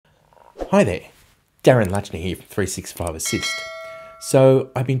Hi there, Darren Lutchner here from 365 Assist. So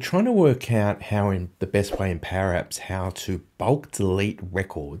I've been trying to work out the best way in Power Apps how to bulk delete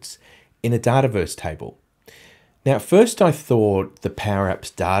records in a Dataverse table. Now at first I thought the Power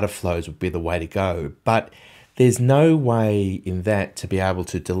Apps data flows would be the way to go, but there's no way in that to be able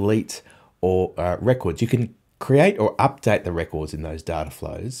to delete or records. You can create or update the records in those data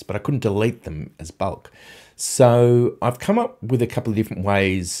flows, but I couldn't delete them as bulk. So I've come up with a couple of different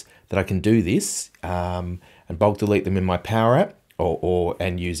ways that I can do this and bulk delete them in my Power App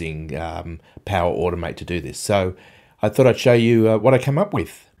and using Power Automate to do this. So I thought I'd show you what I come up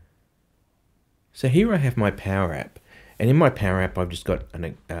with. So here I have my Power App, and in my Power App I've just got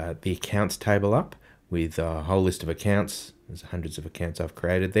the accounts table up with a whole list of accounts. There's hundreds of accounts I've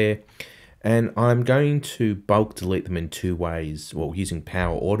created there. And I'm going to bulk delete them in two ways, well, using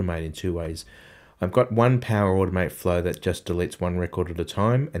Power Automate in two ways. I've got one Power Automate flow that just deletes one record at a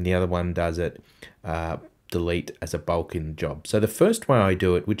time, and the other one does it delete as a bulk in the job. So the first way I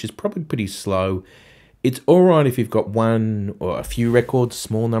do it, which is probably pretty slow, it's all right if you've got one or a few records,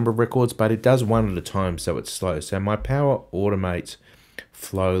 small number of records, but it does one at a time, so it's slow. So my Power Automate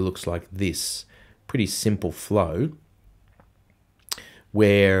flow looks like this, pretty simple flow,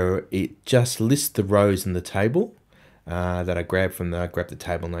 where it just lists the rows in the table that I grabbed the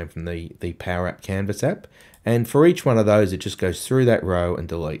table name from the Power App Canvas app, and for each one of those it just goes through that row and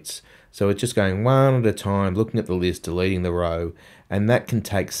deletes. So it's just going one at a time, looking at the list, deleting the row, and that can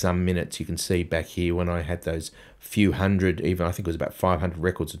take some minutes. You can see back here when I had those few hundred, even I think it was about 500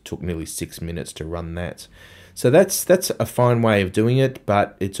 records, it took nearly 6 minutes to run that. So that's a fine way of doing it,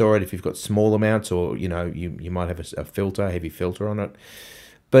 but it's alright if you've got small amounts, or you might have a heavy filter on it.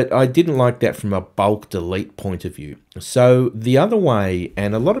 But I didn't like that from a bulk delete point of view. So the other way,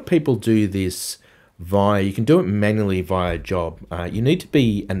 and a lot of people do this you can do it manually via job. You need to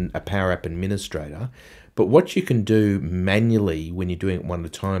be a Power App administrator, but what you can do manually when you're doing it one at a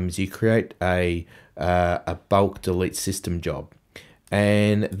time is you create a bulk delete system job.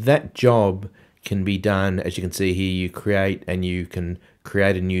 And that job can be done, as you can see here, you can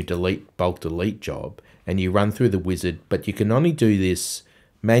create a new bulk delete job, and you run through the wizard, but you can only do this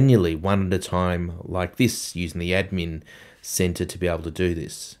manually one at a time like this, using the admin center to be able to do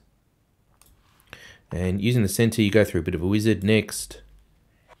this. And using the center, you go through a bit of a wizard. Next.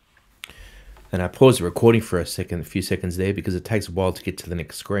 And I pause the recording for a few seconds there, because it takes a while to get to the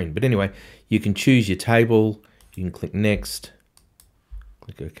next screen. But anyway, you can choose your table, you can click next,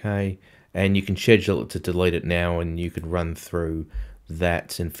 click OK, and you can schedule it to delete it now, and you can run through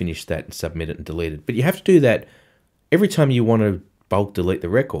that and finish that and submit it and delete it. But you have to do that every time you want to bulk delete the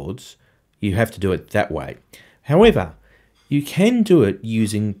records. You have to do it that way. However, you can do it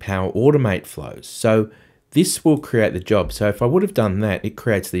using Power Automate flows. So this will create the job. So if I would have done that, it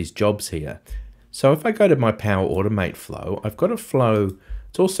creates these jobs here. So if I go to my Power Automate flow, I've got a flow.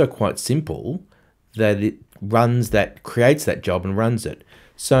 It's also quite simple, that it creates that job and runs it.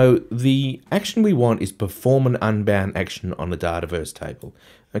 So the action we want is perform an unbound action on a Dataverse table.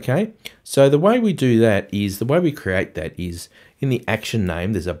 Okay, so the way we do that is, the way we create that is in the action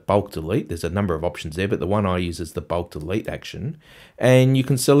name, there's a bulk delete. There's a number of options there, but the one I use is the bulk delete action. And you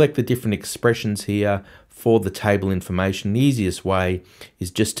can select the different expressions here for the table information. The easiest way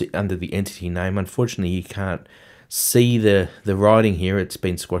is just under the entity name. Unfortunately, you can't see the writing here. It's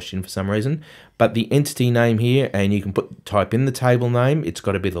been squashed in for some reason. But the entity name here, and you can type in the table name. It's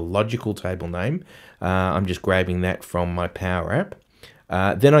got to be the logical table name. I'm just grabbing that from my Power App.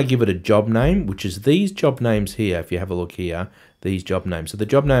 Then I give it a job name, which is these job names here. If you have a look here, these job names. So the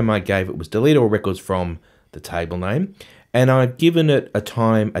job name I gave it was delete all records from the table name. And I've given it a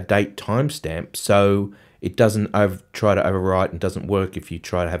date timestamp, so it doesn't try to overwrite and doesn't work if you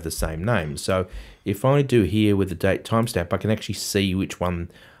try to have the same name. So if I do here with the date timestamp, I can actually see which one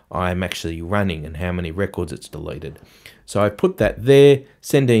I'm actually running and how many records it's deleted. So I put that there,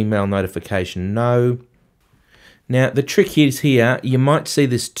 send email notification, no. Now the trick is here, you might see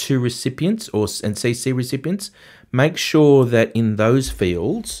this to recipients and CC recipients. Make sure that in those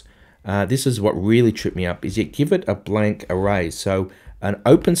fields, this is what really tripped me up, is you give it a blank array. So an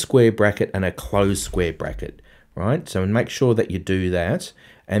open square bracket and a closed square bracket, right? So make sure that you do that.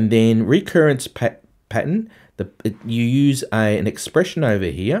 And then recurrence pattern, you use an expression over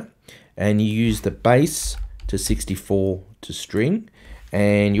here, and you use the base to 64 to string,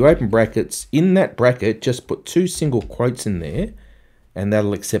 and you open brackets. In that bracket, just put 2 single quotes in there, and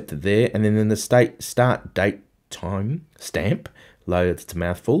that'll accept it there. And then in the start date time stamp, load, it's a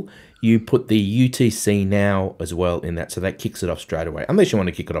mouthful, you put the UTC now as well in that, so that kicks it off straight away, unless you want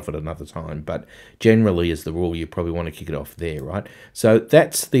to kick it off at another time, but generally as the rule, you probably want to kick it off there, right? So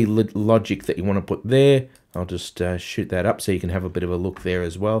that's the logic that you want to put there. I'll just shoot that up so you can have a bit of a look there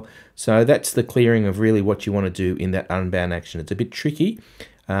as well. So that's the clearing of really what you want to do in that unbound action. It's a bit tricky,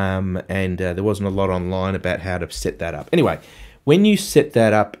 and there wasn't a lot online about how to set that up. Anyway, when you set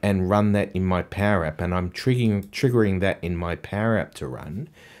that up and run that in my Power App, and I'm triggering that in my Power App to run,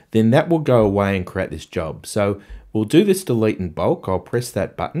 then that will go away and create this job. So we'll do this delete in bulk. I'll press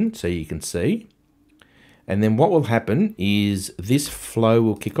that button so you can see. And then what will happen is this flow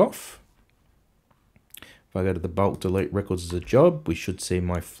will kick off. If I go to the bulk delete records as a job, we should see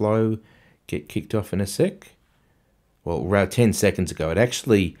my flow get kicked off in a sec. Well, around 10 seconds ago, it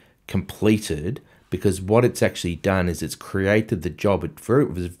actually completed, because what it's actually done is it's created the job. It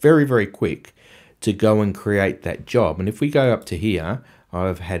was very, very quick to go and create that job. And if we go up to here,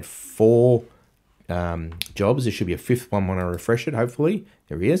 I've had 4 jobs. There should be a 5th one when I refresh it, hopefully.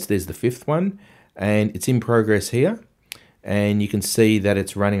 There he is. There's the 5th one. And it's in progress here. And you can see that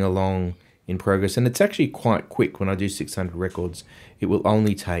it's running along in progress. And it's actually quite quick. When I do 600 records, it will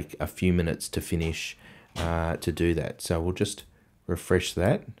only take a few minutes to finish to do that. So we'll just refresh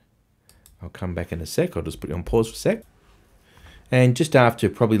that. I'll come back in a sec. I'll just put it on pause for a sec. And just after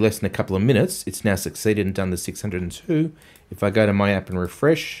probably less than a couple of minutes, it's now succeeded and done the 602. If I go to my app and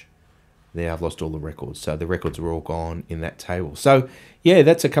refresh, there I've lost all the records. So the records are all gone in that table. So yeah,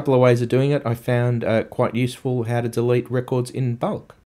 that's a couple of ways of doing it. I found quite useful how to delete records in bulk.